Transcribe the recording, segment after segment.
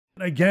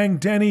Hey gang,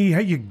 Danny, how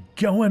you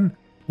going?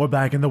 We're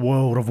back in the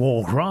World of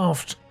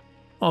Warcraft.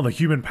 I'm the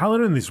human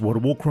paladin in this World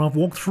of Warcraft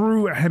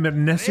walkthrough.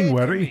 I'm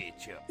Nessingworry.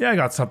 Yeah, I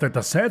got something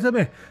to say to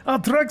me.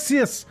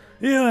 Artraxius,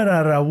 you're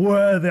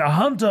a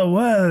hunter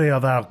worthy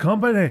of our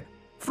company.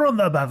 From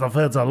the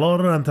battlefields of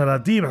Lordaeron to the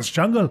deepest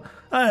jungle,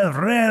 I have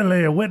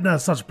rarely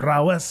witnessed such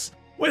prowess.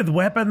 With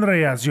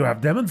weaponry as you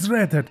have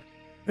demonstrated,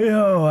 you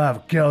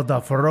have killed the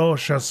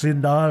ferocious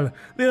Sindal,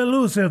 the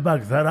elusive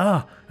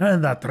Bagdara,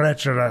 and the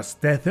treacherous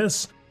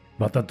Tethys.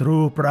 But the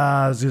true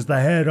prize is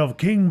the head of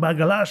King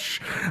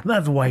Bagalash.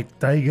 That white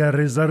tiger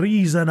is the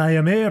reason I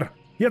am here.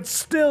 Yet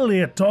still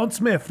he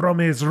taunts me from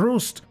his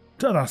roost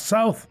to the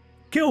south.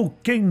 Kill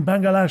King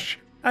Bagalash,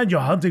 and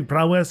your hunting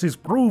prowess is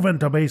proven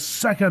to be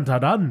second to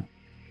none.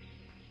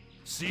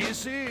 See you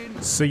soon.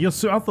 See you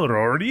soon. I thought it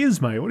already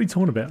is, mate. What are you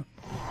talking about?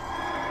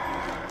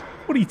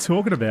 What are you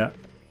talking about?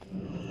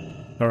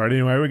 Alright,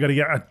 anyway, we gotta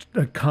get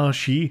a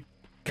Kashi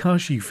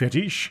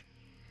fetish.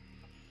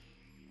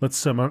 Let's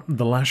summon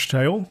the Lash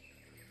Tail.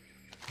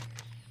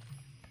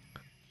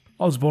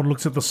 Osborne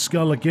looks at the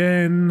skull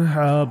again.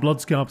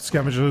 Bloodscarp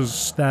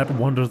scavengers that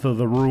wander through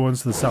the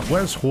ruins to the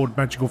southwest. Horde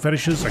magical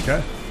fetishes,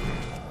 okay.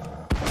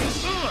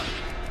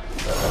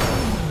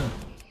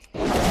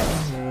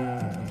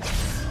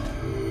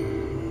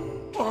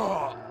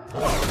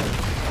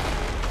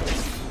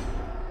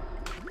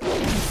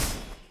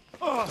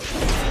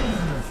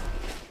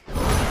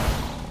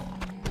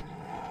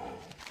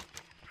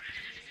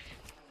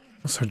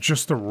 So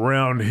just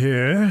around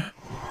here,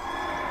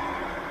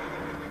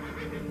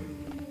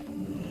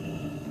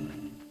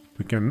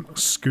 we can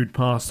scoot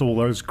past all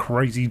those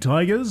crazy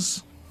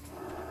tigers.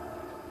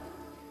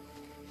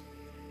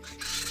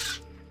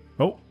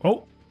 Oh,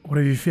 what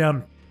have you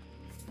found?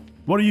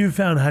 What have you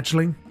found,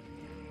 hatchling?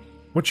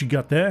 What you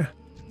got there?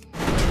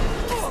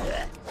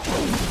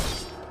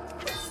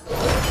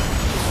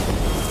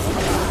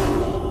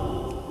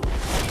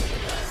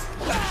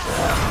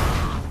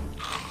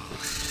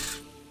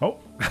 Oh.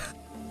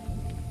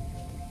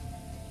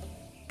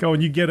 Go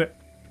on, you get it.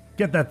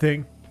 Get that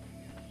thing.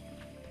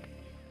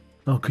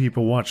 I'll keep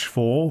a watch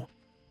for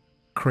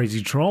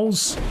crazy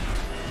trolls.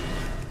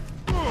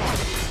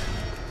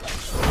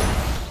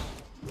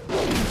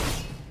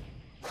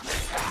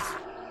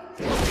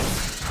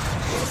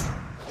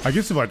 I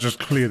guess if I just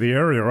clear the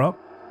area up.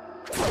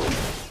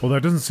 Although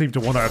it doesn't seem to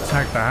want to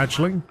attack the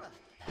hatchling.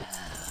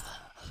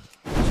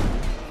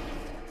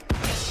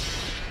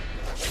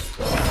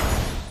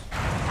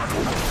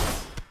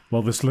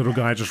 Well, this little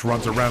guy just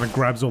runs around and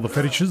grabs all the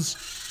fetishes.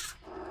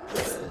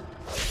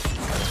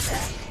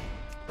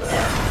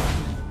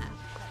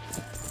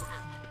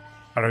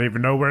 I don't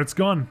even know where it's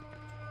gone.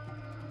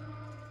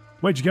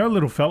 Where'd you go,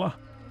 little fella?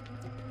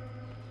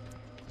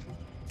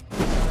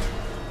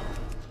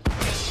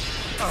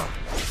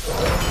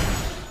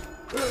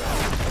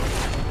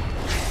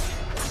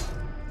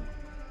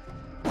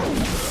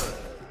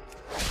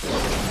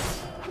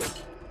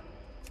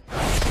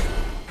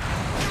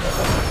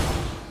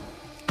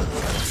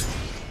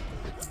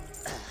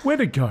 Where'd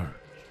it go?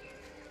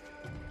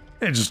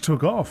 It just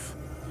took off.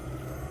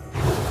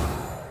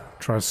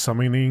 Try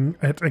summoning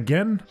it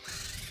again.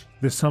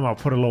 This time I'll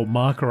put a little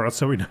marker out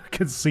so we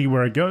can see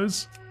where it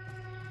goes.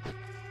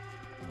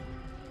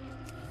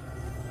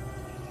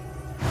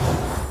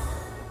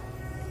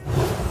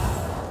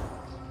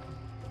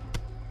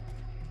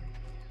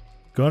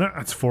 Got it,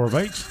 that's 4 of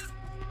 8.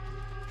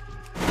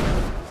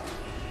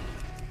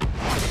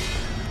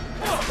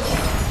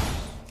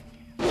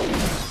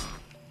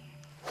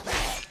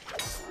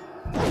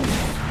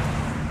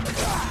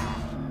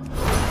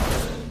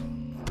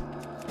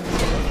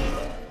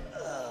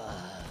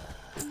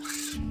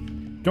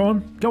 Go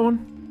on, go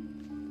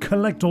on.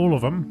 Collect all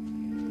of them.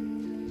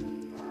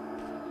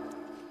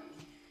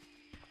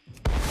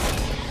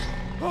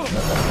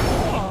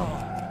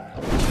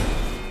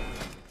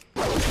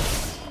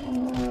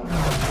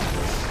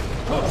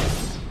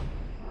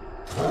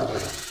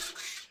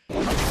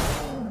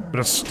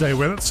 Better stay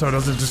with it so it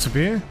doesn't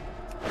disappear.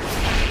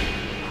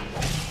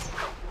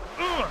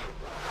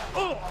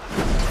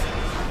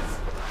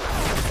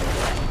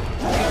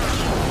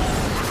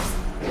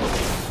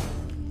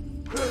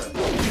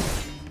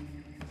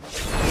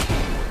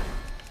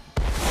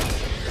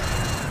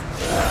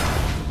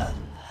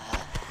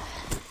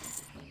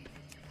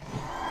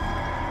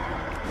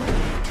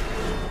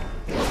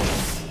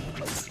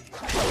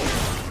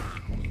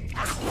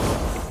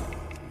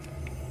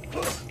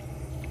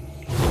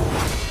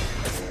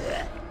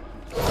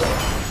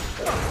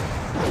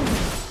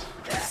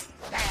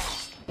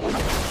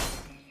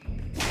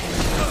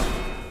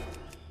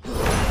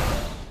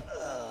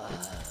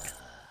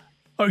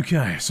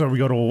 Okay, so we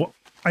got all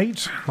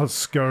 8.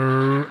 Let's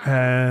go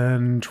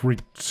and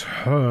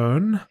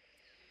return.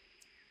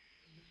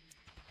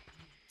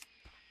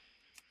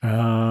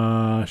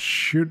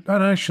 Shoot.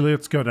 And actually,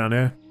 let's go down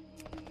here.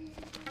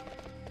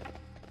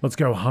 Let's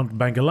go hunt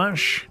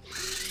Bangalash.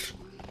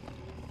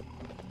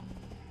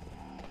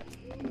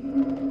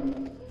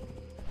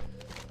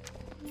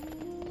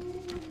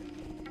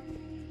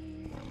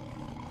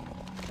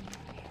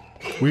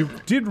 We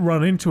did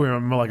run into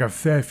him like a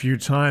fair few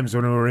times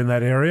when we were in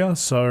that area,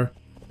 so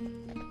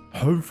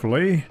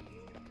hopefully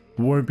it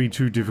won't be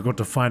too difficult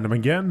to find him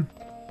again.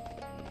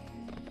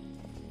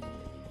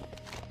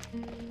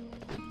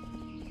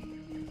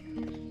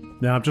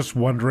 Now I'm just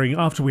wondering,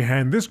 after we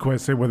hand this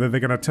quest in, whether they're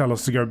going to tell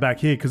us to go back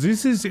here, because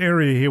this is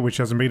area here which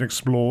hasn't been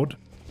explored.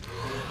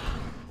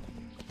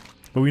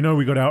 But we know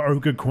we got our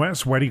ogre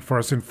quest waiting for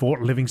us in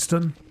Fort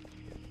Livingston.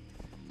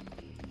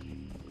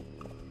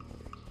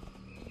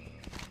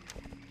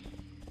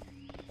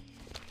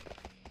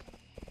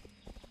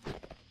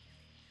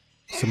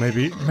 So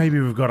maybe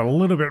we've got a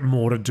little bit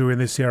more to do in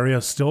this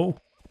area still,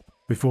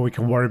 before we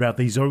can worry about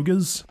these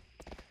ogres.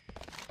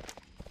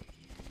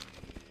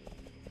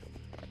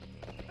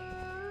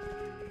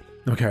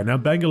 Okay, now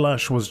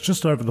Bangladesh was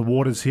just over the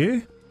waters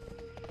here.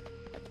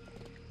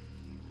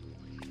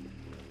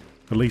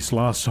 At least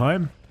last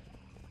time.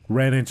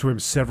 Ran into him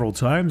several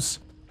times,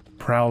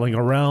 prowling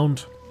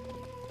around.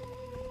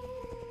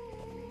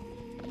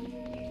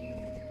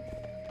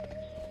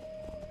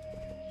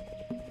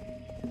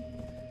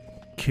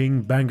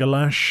 King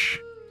Bangladesh.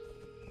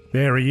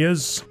 There he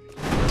is.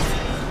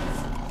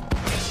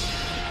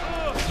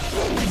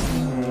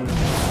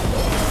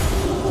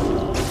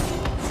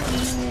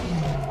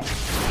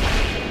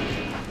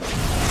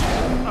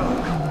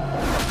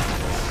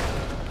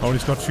 Oh,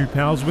 he's got 2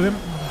 pals with him.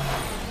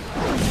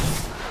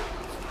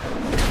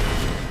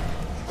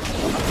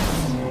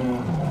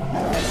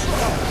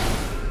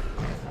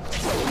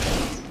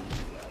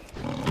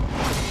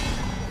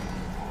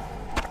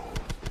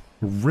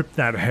 Rip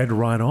that head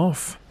right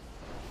off.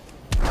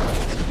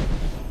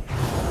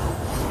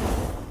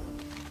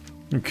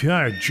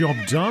 Okay, job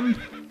done.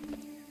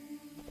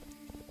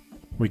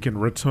 We can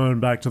return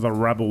back to the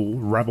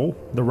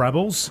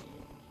rebels.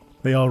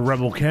 The old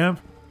rebel camp.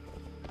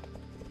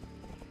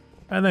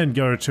 And then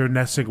go to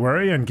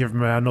Nassigwari and give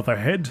him another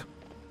head.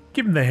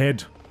 Give him the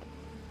head.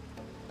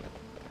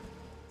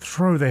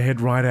 Throw the head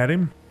right at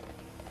him.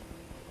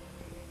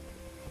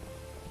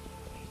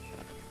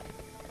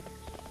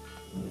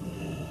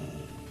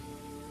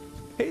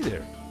 Hey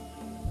there.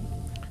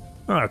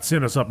 Alright,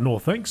 send us up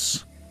north,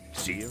 thanks.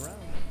 See you around.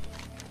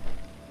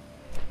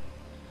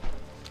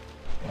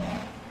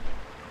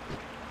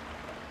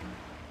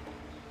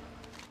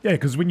 Yeah,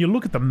 because when you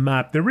look at the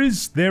map, there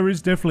is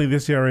definitely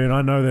this area, and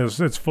I know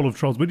it's full of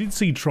trolls. We did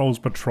see trolls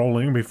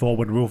patrolling before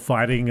when we were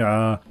fighting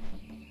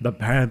the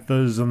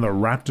panthers and the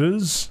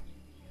raptors.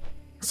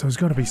 So there's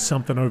got to be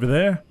something over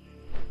there.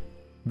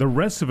 The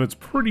rest of it's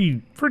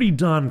pretty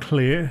darn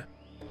clear.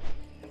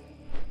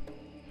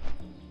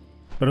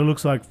 But it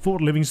looks like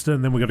Fort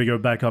Livingston, then we've got to go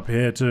back up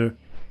here to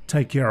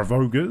take care of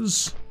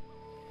ogres.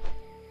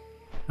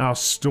 Our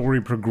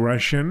story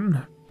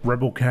progression,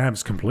 rebel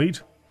camp's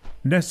complete.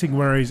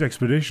 Nassigwari's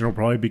expedition will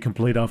probably be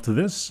complete after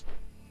this.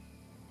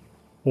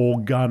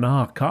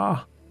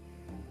 Organaka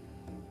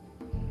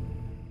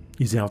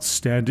is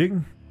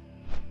outstanding.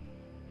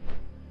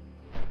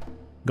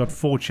 Got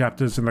 4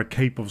 chapters in the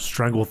Cape of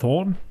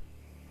Stranglethorn.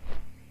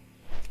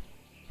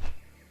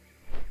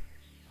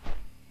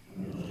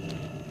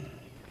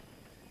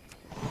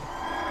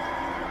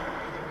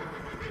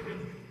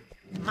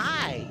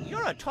 My,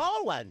 you're a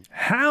tall one.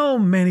 How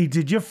many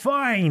did you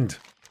find?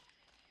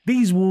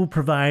 These will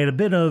provide a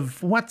bit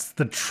of, what's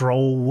the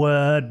troll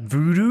word?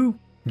 Voodoo?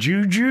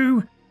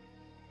 Juju?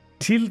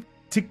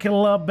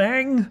 Tickler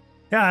bang?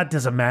 Ah, it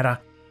doesn't matter.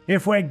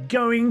 If we're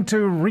going to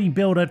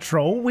rebuild a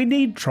troll, we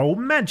need troll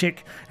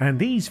magic, and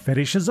these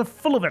fetishes are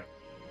full of it.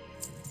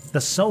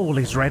 The soul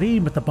is ready,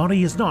 but the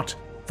body is not.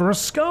 For a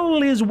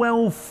skull is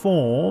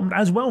well-formed,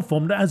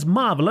 as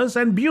marvelous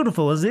and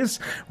beautiful as this,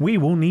 we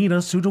will need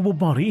a suitable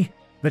body.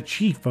 The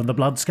chief of the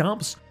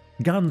Bloodscarps,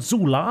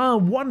 Ganzula,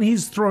 won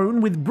his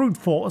throne with brute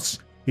force.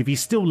 If he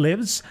still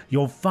lives,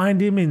 you'll find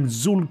him in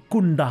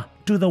Zulkunda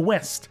to the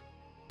west.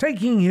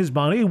 Taking his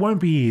body won't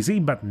be easy,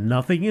 but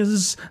nothing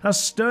is a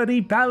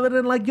sturdy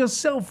paladin like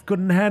yourself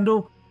couldn't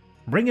handle.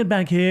 Bring it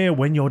back here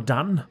when you're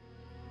done.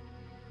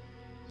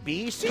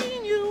 Be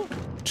seeing you.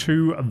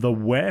 To the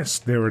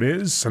west, there it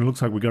is. And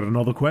looks like we got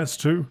another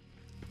quest too.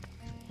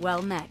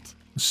 Well met.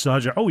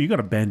 Sergeant, oh, you got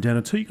a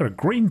bandana too. You got a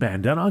green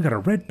bandana. I got a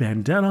red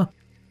bandana.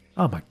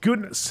 Oh my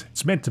goodness,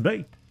 it's meant to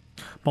be.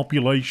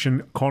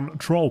 Population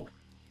control.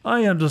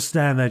 I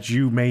understand that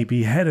you may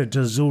be headed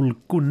to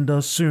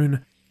Zulkunda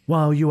soon.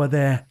 While you are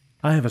there,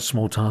 I have a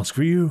small task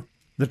for you.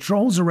 The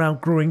trolls are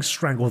outgrowing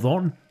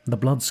Stranglethorn, the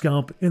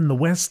Bloodscarp in the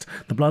west,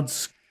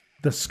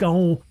 the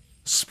Skull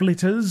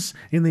Splitters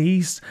in the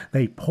east.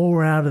 They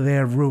pour out of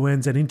their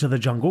ruins and into the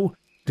jungle,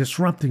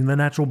 disrupting the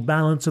natural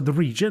balance of the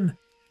region.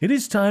 It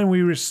is time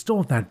we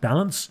restore that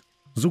balance.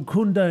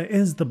 Zulkunda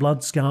is the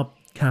Bloodscarp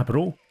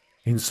capital.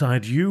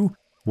 Inside you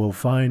will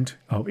find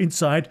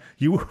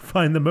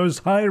the most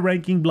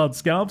high-ranking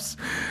Bloodscarps.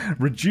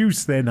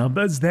 Reduce their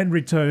numbers, then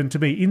return to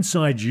me.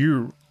 Inside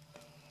you.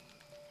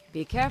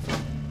 Be careful.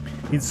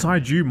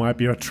 Inside you might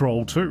be a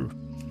troll too.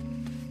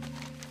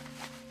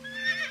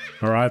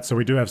 Alright, so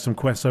we do have some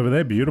quests over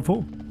there.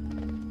 Beautiful.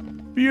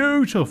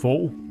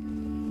 Beautiful.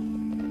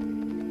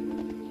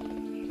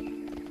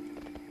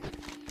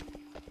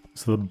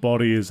 So the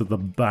body is at the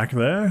back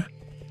there.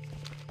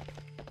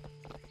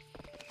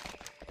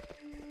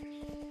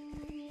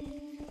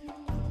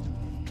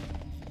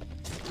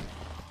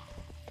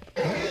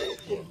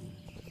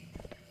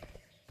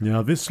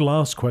 Now this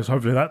last quest,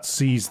 hopefully that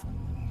sees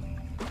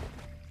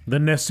the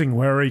Nesting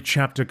Wary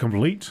chapter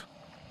complete.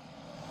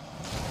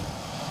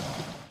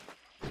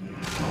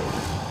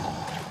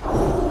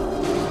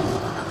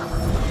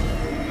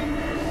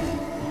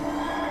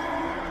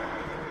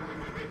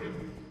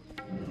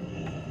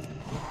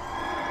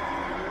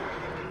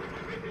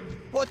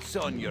 What's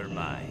on your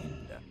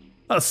mind?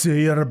 I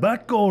see you're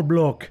back, old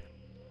bloke.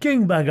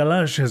 King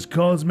Bagalash has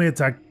caused me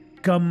to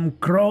come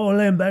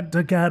crawling back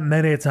to camp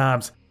many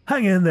times.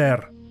 Hang in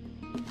there.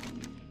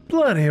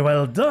 Bloody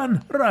well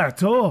done,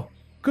 righto.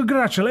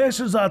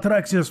 Congratulations,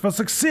 Artraxius, for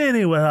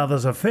succeeding where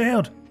others have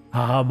failed.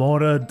 I'm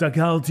honoured to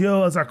count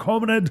you as a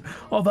comrade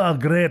of our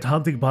great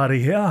hunting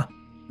party here.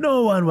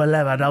 No one will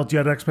ever doubt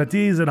your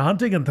expertise in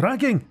hunting and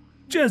tracking.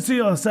 Just so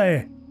you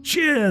say,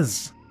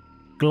 cheers!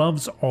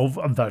 Gloves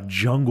of the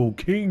Jungle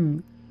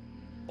King.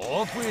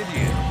 Off with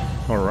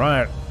you.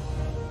 Alright.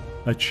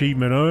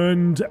 Achievement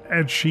earned,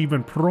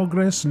 achievement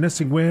progress,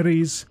 Nesting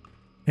Waries,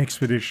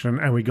 expedition,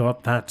 and we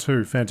got that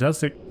too.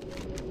 Fantastic.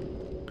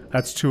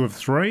 That's 2 of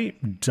 3.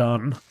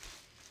 Done.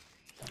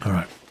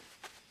 Alright.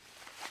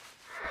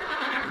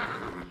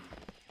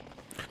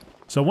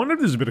 So I wonder if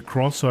there's a bit of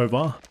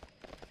crossover.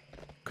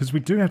 Because we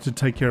do have to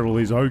take care of all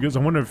these ogres. I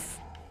wonder if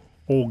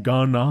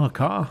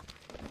Organaka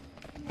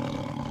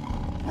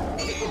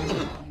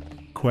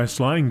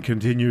questline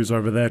continues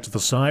over there to the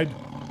side.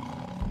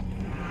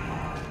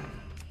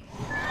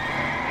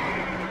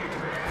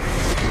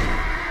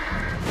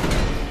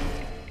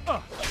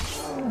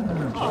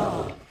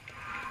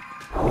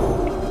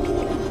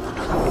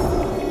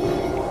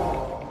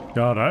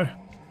 Oh no.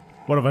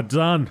 What have I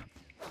done?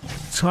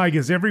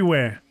 Tigers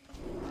everywhere.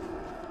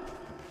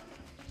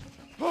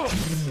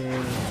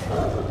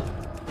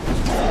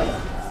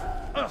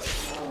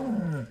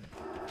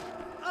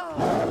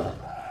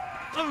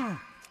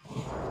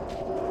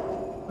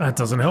 That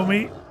doesn't help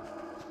me.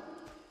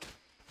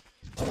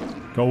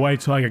 Go away,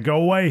 tiger, go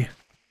away.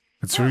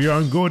 It's for your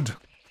own good.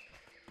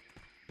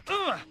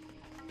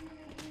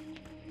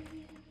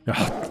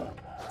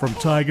 From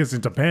tigers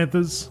into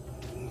panthers.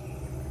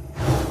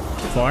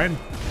 Fine.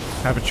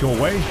 Have it your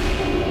way.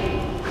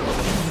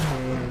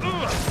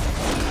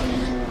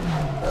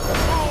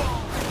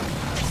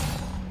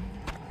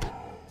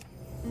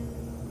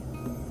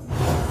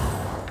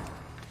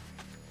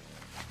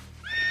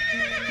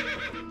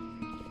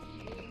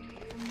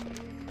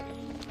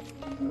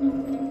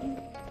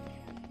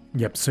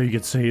 Yep, so you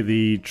can see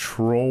the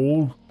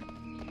troll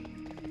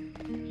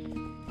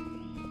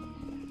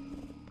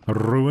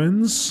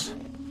ruins.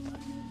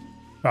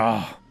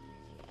 Ah,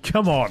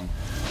 come on.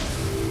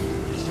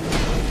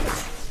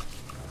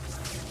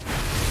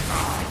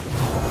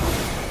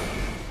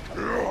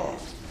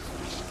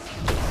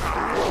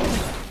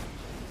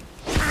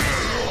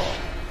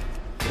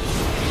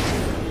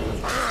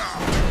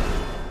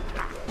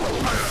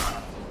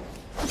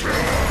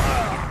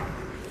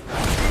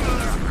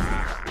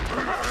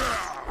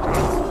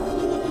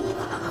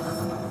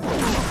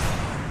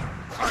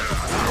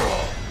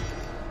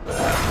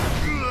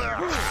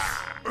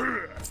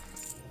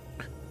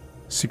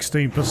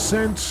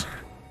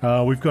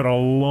 We've got a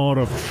lot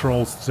of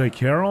trolls to take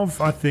care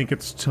of. I think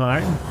it's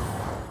time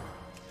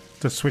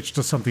to switch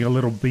to something a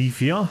little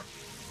beefier.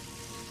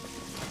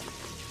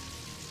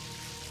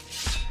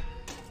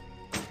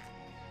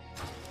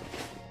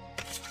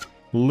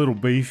 A little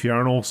beefier,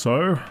 and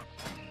also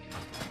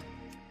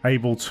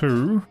able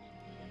to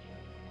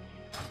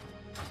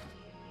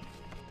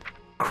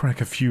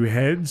crack a few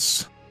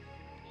heads,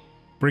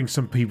 bring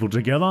some people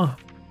together.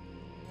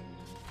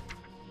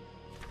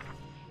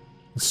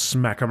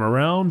 Smack them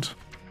around.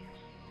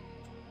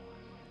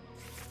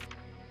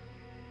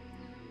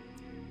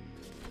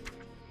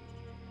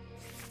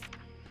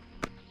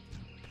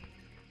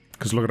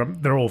 Because look at them,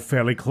 they're all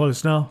fairly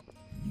close now.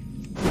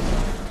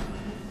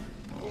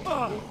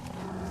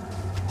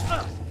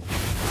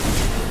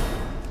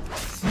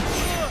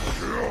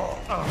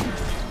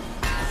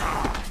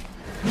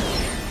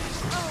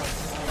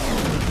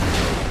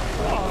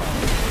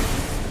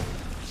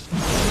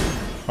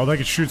 Oh, they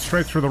can shoot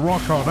straight through the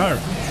rock. Oh no.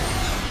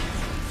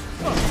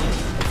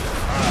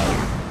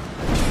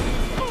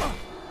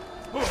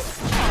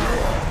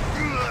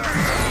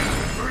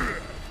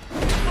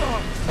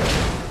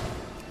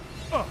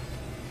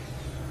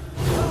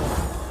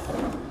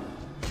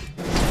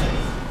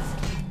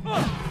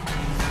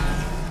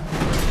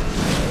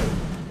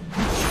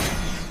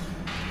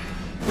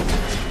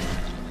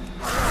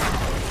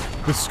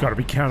 This has got to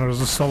be counted as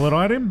a solid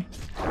item.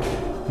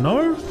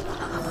 No?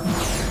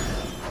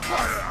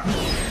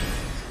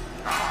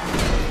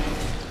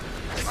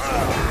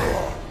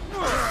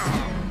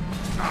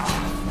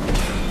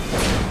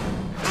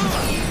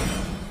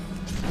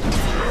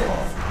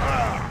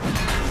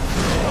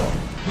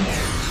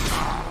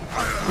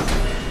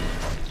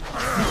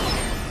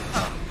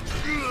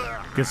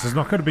 Guess there's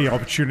not going to be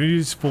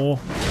opportunities for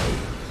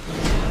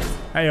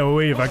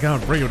AoE if I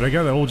can't bring them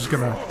together. They're all just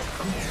gonna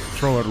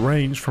throw at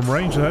range from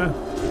range there.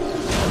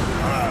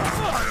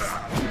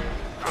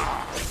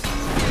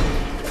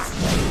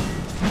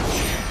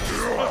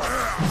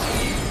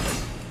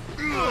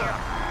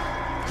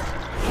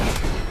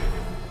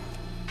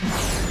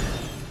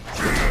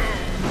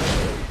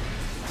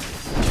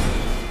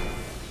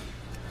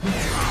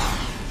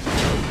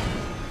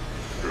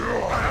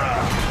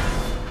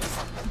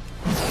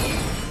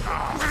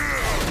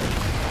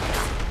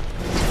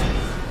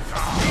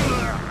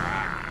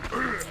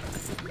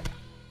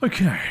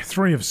 Okay,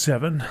 3 of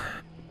 7.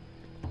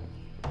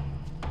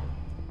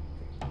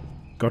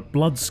 Got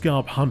blood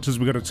scalp hunters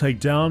we got to take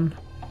down.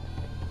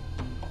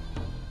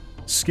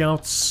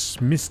 Scouts,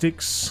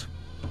 mystics.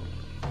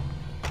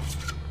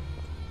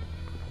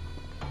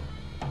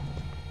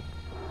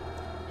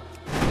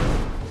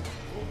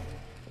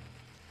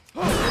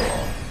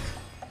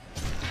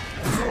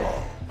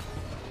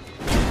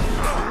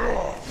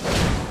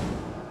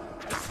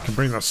 Can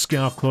bring the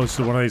scout close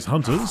to one of these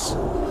hunters.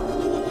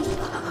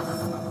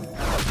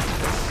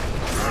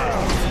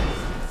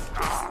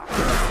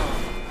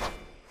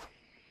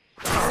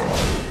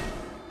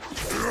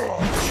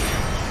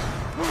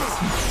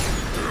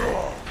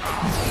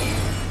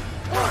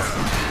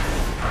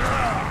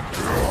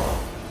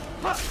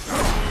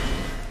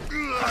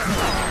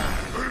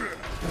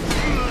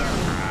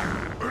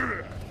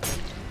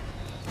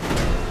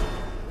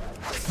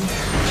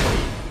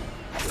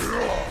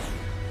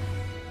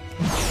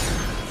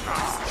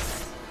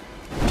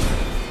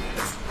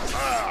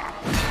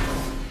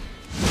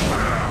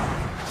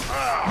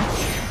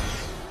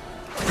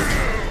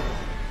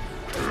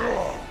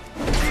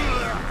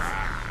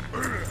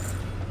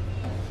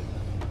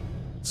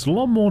 It's a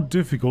lot more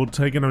difficult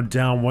taking them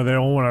down where they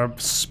all want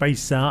to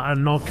space out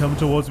and not come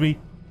towards me,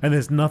 and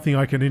there's nothing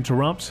I can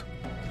interrupt.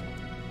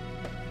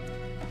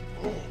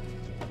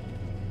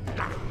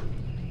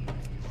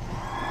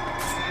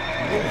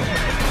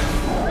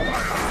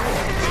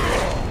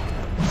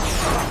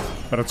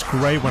 But it's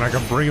great when I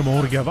can bring them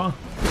all together.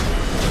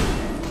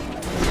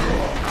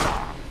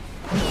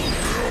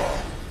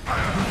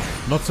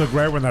 Not so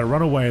great when they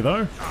run away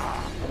though.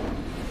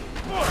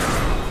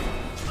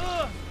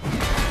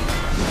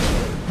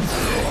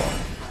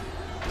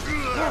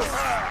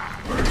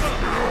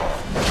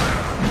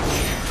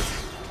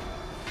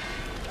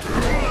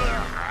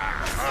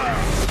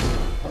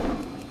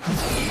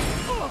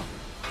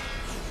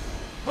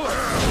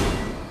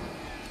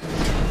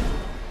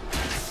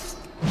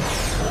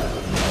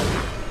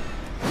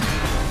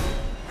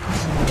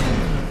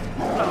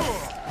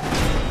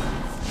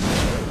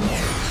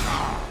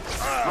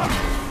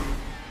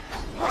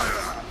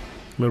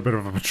 A little bit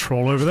of a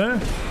patrol over there.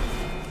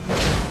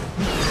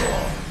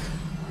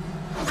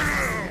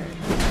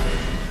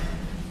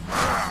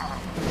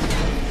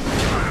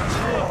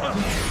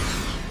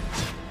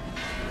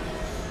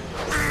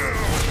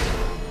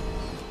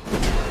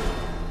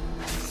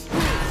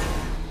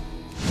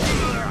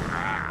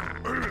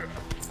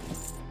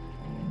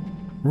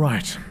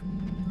 Right.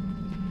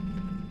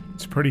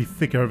 It's pretty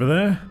thick over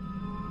there.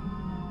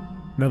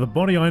 Now the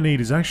body I need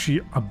is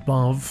actually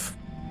above.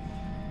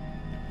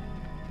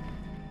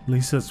 At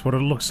least that's what it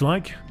looks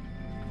like.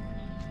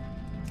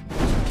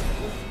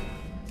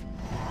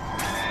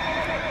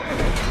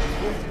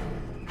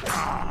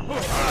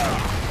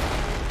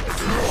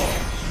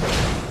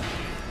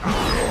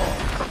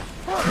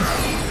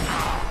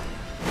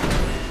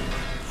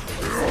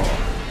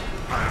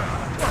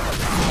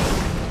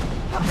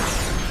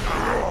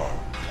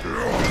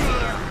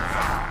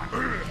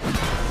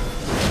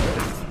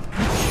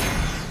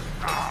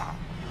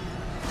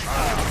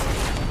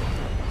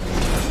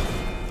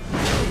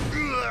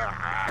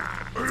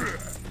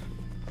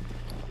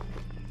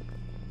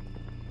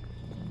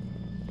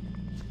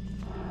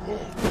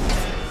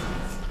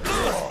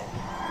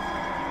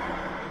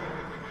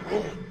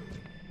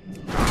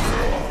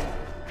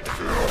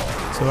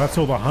 So that's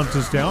all the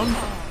hunters down.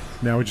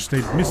 Now we just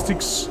need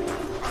mystics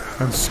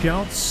and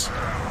scouts.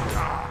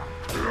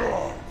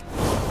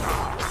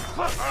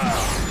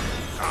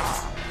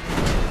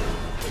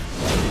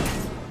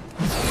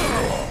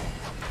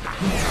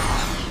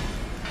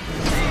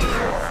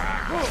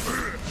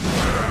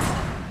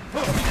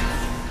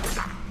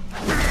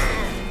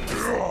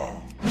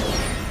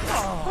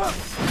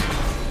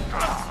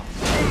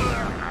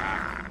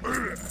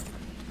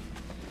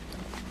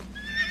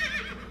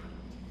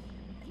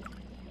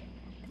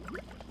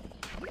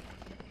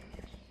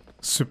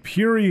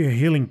 Superior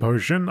healing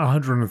potion,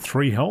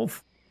 103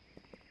 health.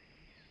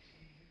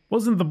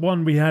 Wasn't the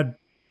one we had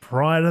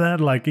prior to that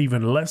like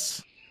even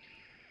less?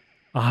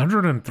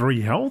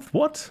 103 health?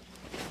 What?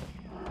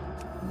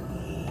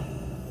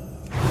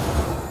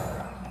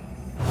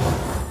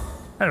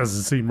 That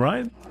doesn't seem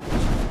right.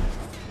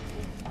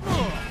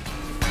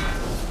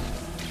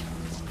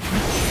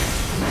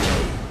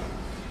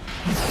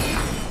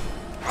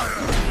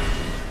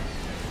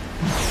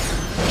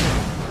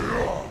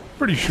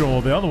 Pretty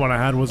sure the other one I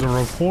had was a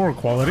rapport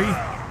quality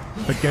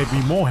that gave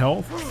me more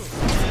health.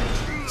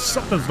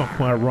 Something's not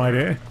quite right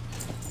here.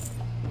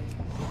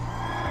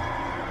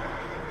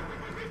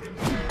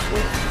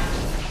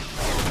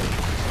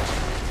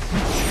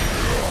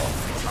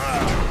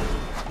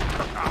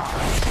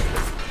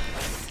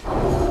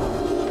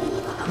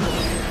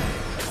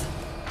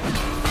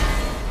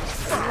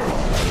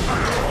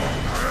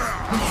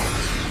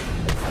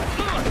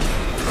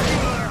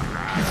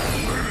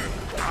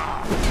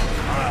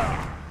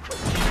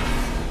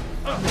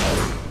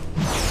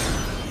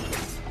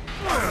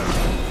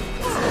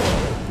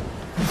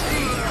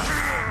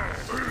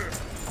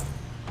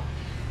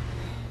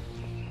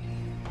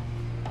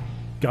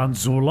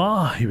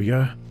 Gonzola, here we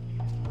go.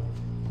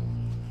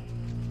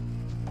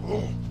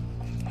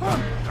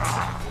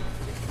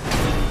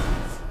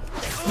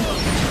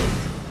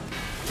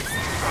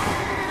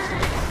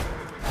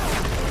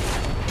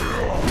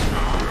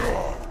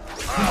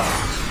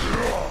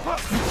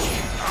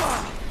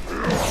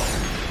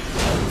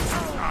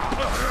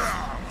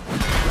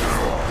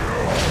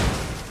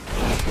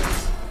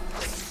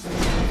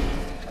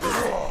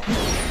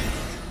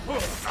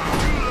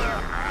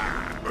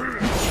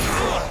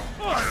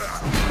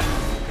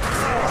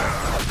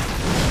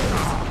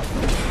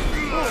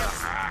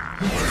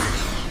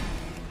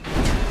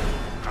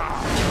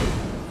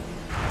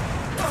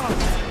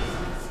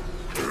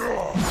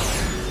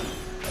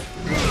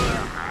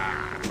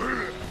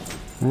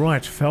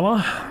 Right,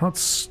 fella,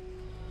 let's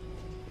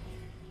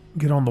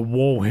get on the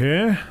wall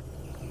here.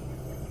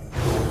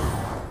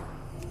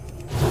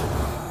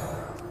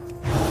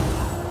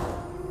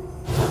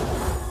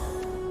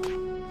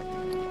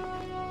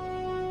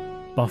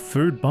 Buff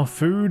food, buff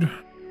food.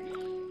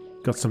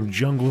 Got some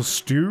jungle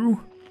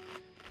stew.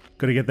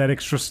 Gotta get that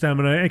extra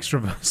stamina, extra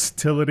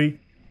versatility.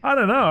 I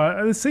don't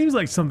know, it seems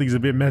like something's a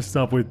bit messed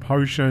up with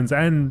potions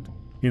and,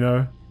 you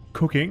know,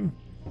 cooking.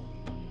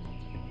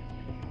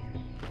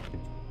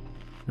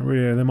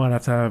 Yeah, they might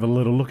have to have a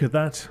little look at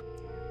that.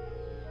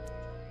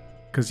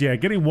 Because, yeah,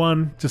 getting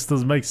one just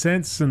doesn't make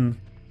sense, and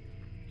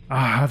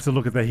I have to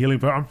look at the healing,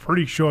 but I'm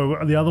pretty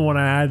sure the other one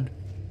I had,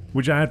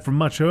 which I had from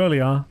much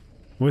earlier,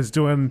 was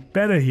doing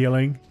better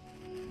healing.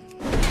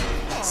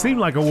 Seemed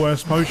like a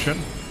worse potion.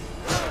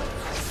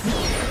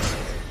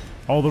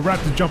 Oh, the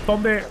raptor jumped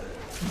on there.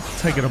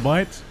 Taking a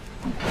bite.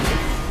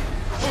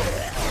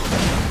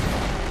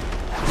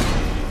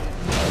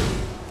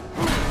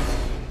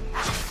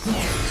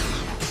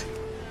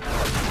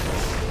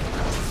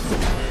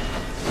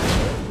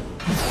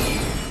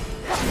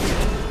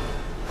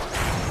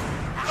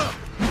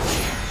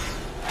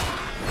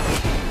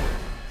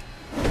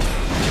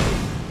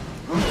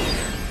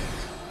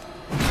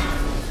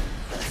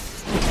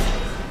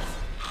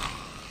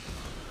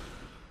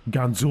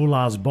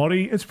 Gonzola's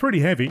body, it's pretty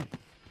heavy.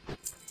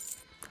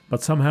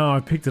 But somehow I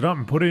picked it up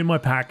and put it in my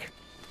pack.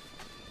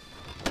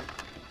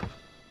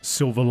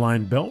 Silver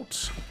line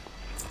belt.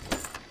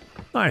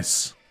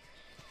 Nice.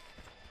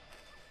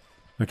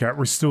 Okay,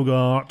 we still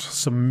got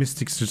some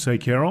mystics to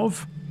take care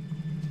of.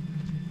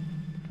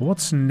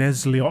 What's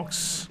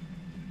Nesliox?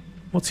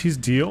 What's his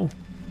deal?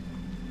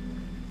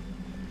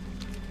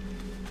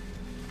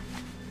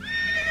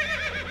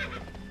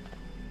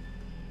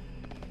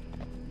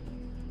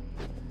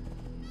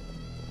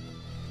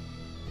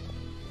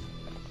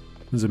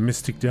 There's a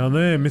mystic down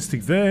there,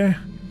 mystic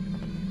there.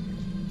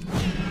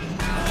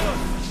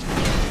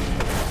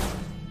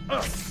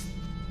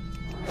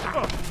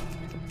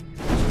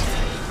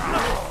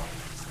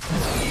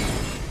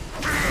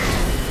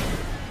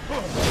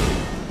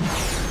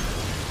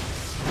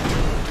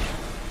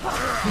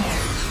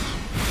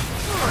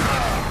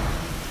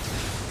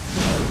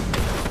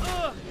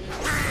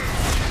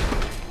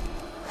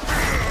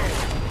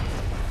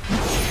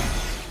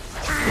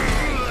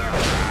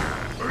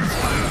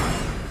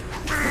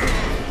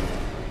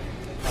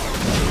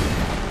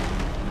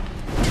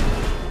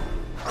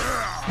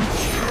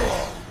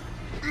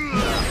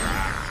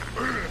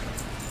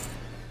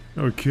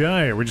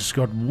 Okay, we just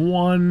got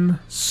one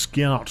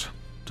scout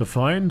to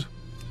find.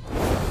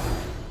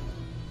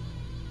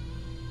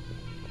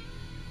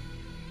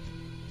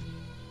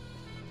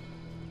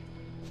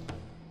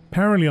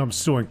 Apparently I'm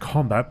still in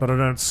combat, but I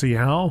don't see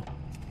how.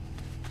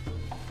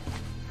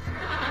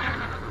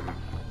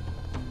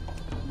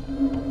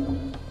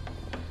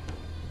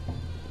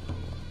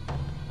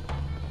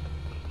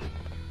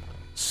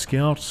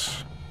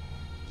 Scout.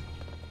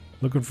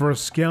 Looking for a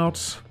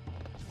scout.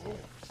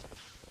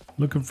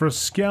 Looking for a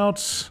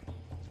scout.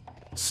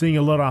 Seeing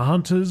a lot of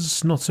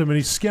hunters, not so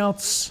many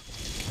scouts.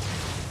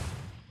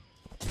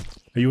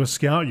 Are you a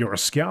scout? You're a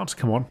scout?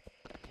 Come on.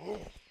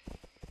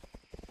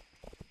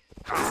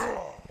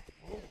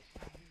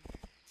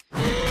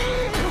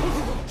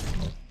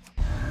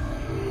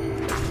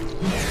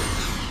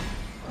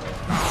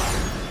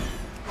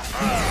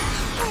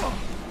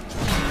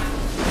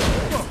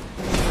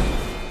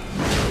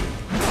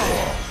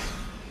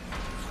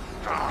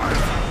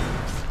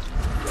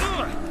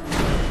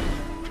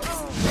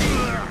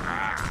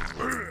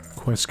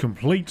 Quest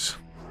complete.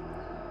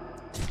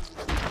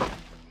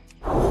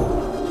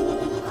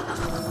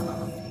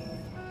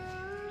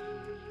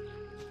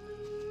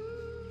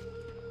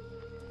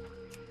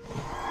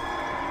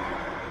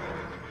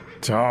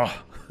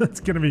 Oh, that's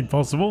gonna be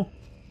possible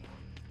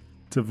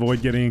to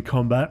avoid getting in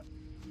combat.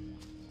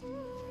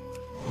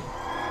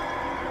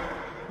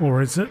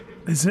 Or is it?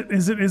 Is it?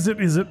 Is it? Is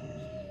it? Is it?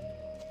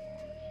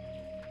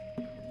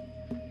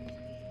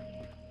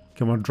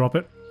 Come on, drop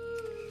it.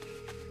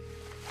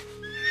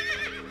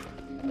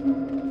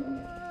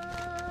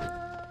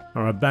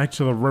 Alright, back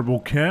to the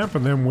rebel camp,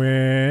 and then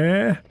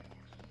we're...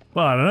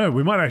 Well, I don't know,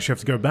 we might actually have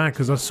to go back,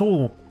 because I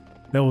saw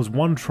there was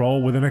one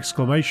troll with an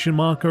exclamation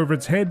mark over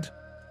its head.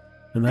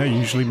 And that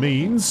usually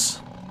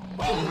means...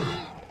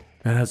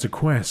 It has a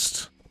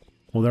quest.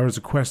 Well, there is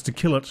a quest to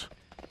kill it.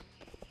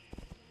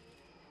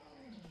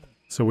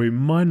 So we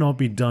might not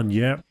be done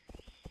yet.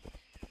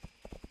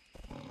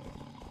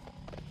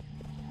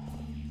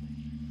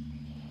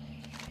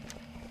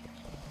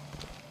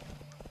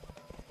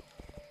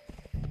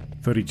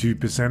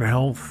 %32%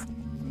 health.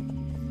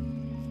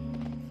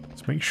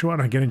 Let's make sure I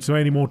don't get into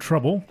any more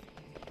trouble.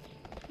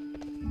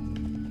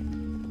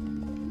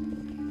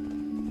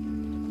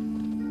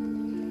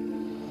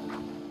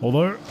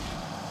 Although,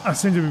 I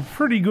seem to be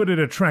pretty good at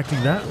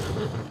attracting that.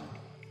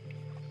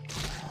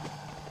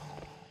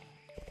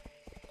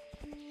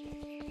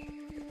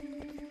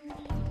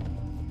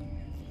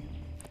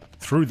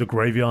 Through the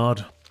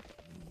graveyard.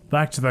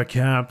 Back to the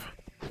camp.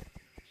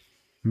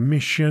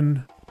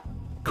 Mission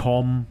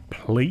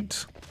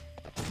complete.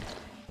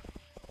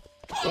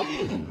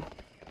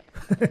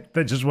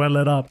 They just won't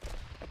let up.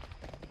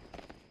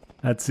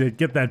 That's it.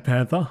 Get that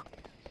panther.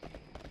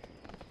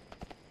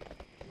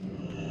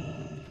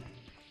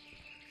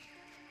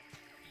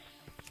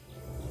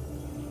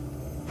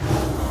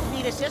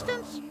 Need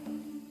assistance?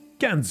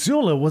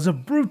 Ganzula was a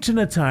brute and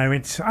a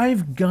tyrant.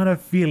 I've got a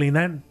feeling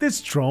that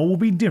this troll will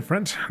be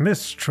different.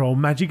 This troll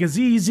magic is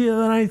easier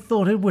than I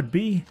thought it would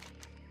be.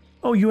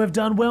 Oh, you have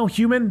done well,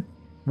 human.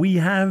 We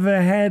have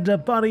had a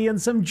buddy and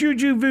some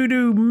juju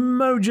voodoo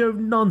mojo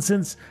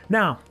nonsense.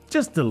 Now,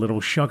 just a little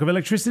shock of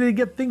electricity to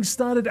get things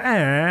started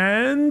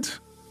and...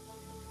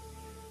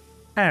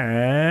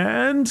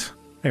 Hang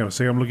on a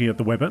second, I'm looking at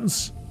the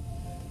weapons.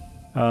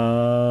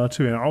 Oh,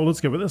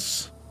 let's go with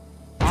this.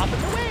 Off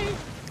and away.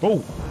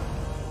 Oh.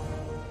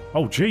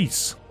 Oh,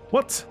 jeez.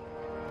 What?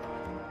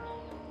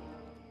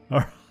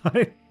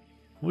 Alright.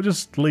 We'll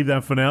just leave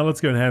that for now. Let's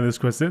go and hand this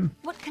quest in.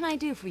 What can I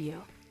do for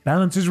you?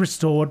 Balance is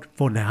restored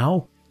for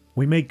now.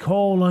 We may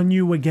call on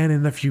you again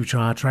in the future,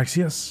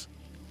 Artraxius.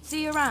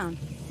 See you around.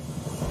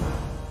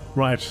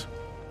 Right.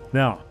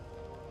 Now,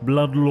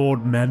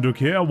 Bloodlord Manduk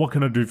here. What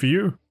can I do for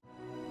you?